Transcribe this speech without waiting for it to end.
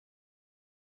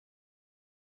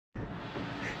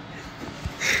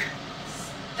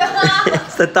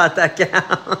the thought that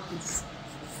counts.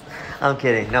 I'm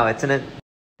kidding. No, it's an.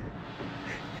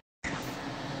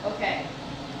 Okay.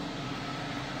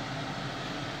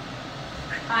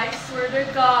 I swear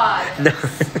to God. No.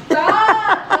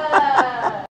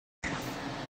 Stop!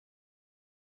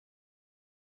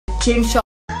 King shot.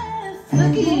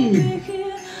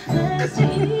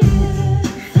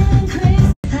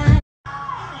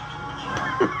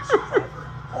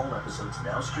 All episodes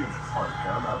now streaming on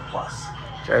Paramount Plus.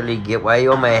 Charlie, why are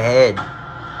you on my head?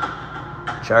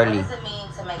 Charlie,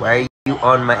 why are you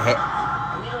on my head?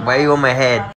 Why are you on my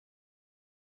head?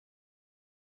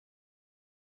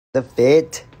 The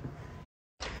fit.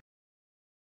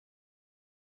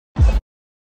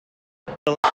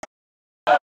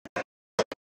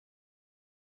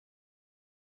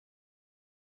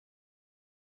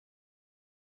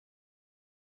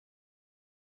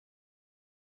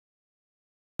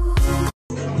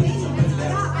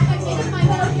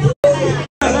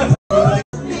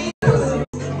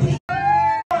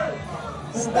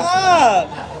 Stop!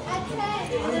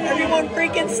 Everyone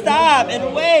freaking stop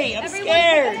and wait! I'm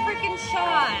scared! Everyone take a freaking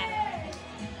shot!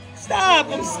 Stop!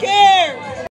 I'm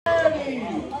scared!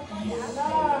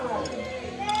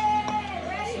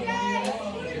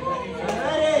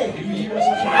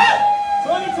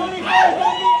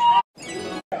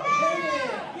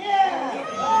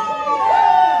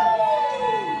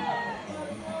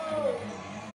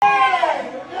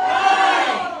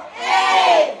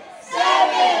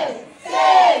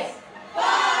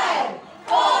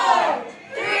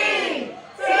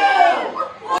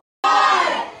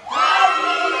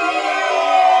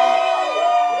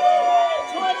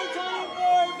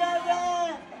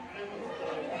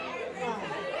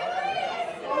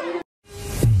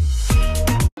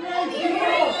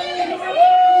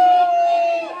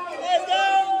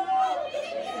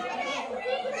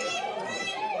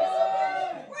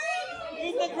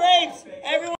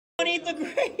 Everyone eat the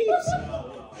grapes!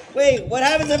 Wait, what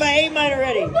happens if I ate mine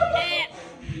already? What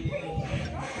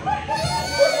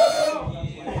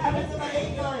happens if I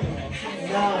ate mine?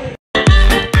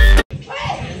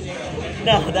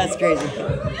 No. No, that's crazy.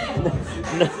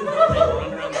 No.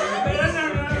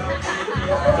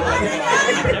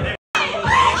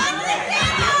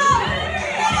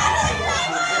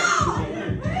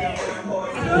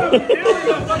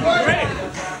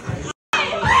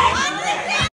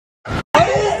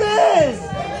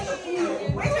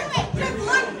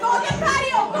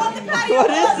 What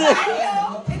is this?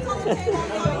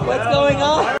 What's going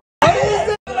on? What is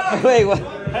this? Wait, what?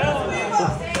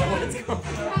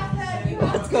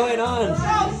 What's going on?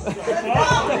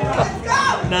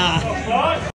 Nah.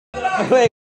 Wait.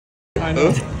 I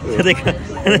know.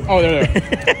 Oh, there.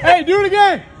 Hey, do it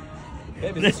again!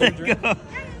 Babe, is this your drink?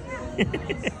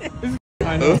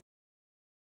 I know.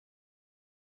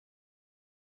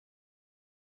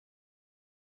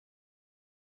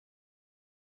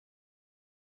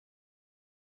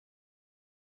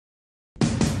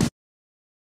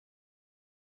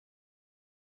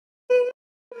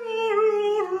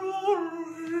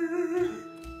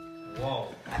 Whoa,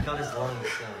 I felt his lungs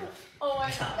sound. Oh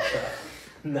my God.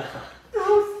 Nah.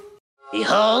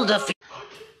 Behold the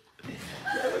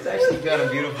That was actually kind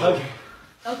of beautiful. Okay.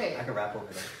 Okay, I can rap over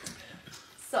that.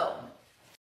 so.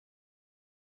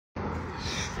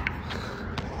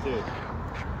 Dude.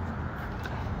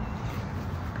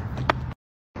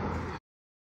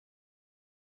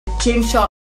 King shot.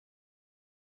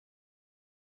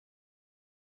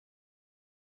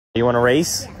 You want to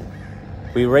race?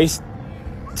 We race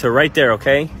to right there,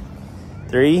 okay?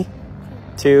 3,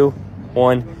 2,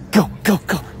 1, go, go,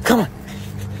 go, come on.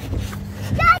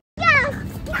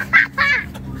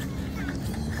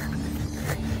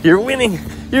 You're winning.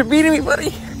 You're beating me,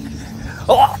 buddy.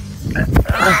 Oh.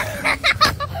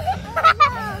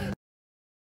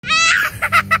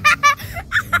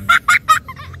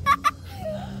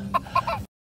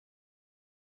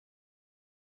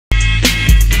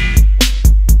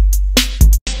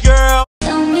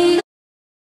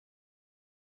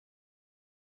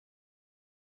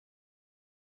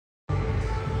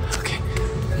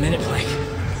 Minute blank.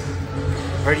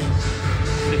 Ready?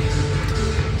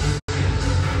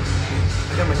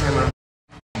 I got my camera.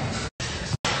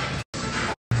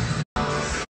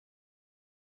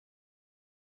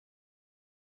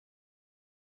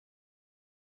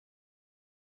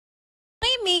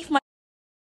 Me, my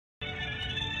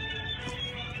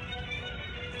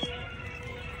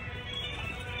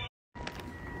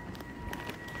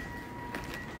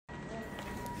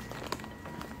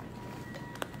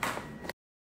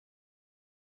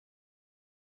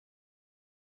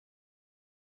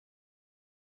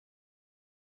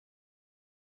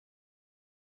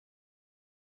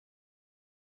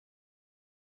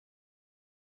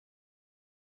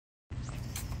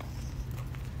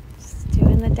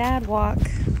the dad walk.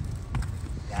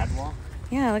 Dad walk?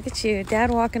 Yeah, look at you.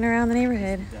 Dad walking around the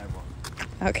neighborhood. Dad walk.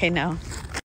 Okay, no.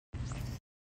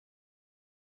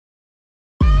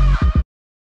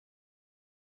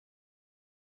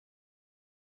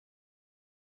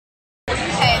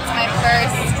 Okay, it's my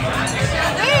first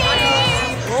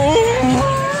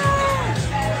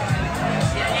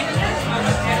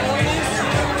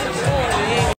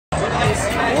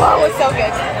Whoa, it's so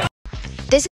good.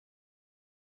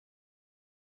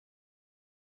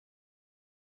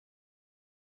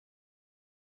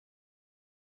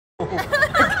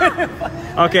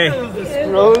 Okay.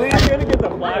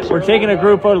 We're taking a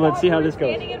group photo. Let's see how this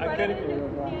goes.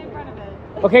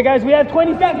 Okay, guys, we have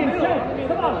 20 seconds.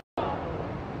 Come on.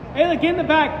 Hey, look, get in the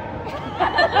back.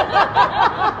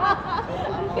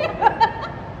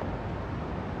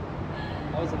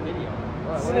 That was a video.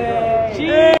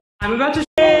 Cheers. I'm about to.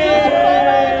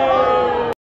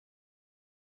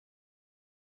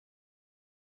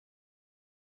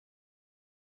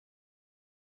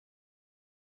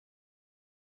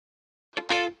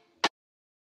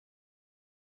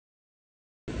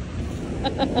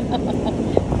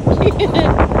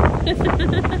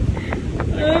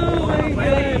 Oh my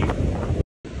god.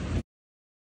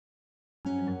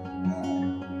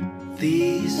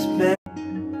 These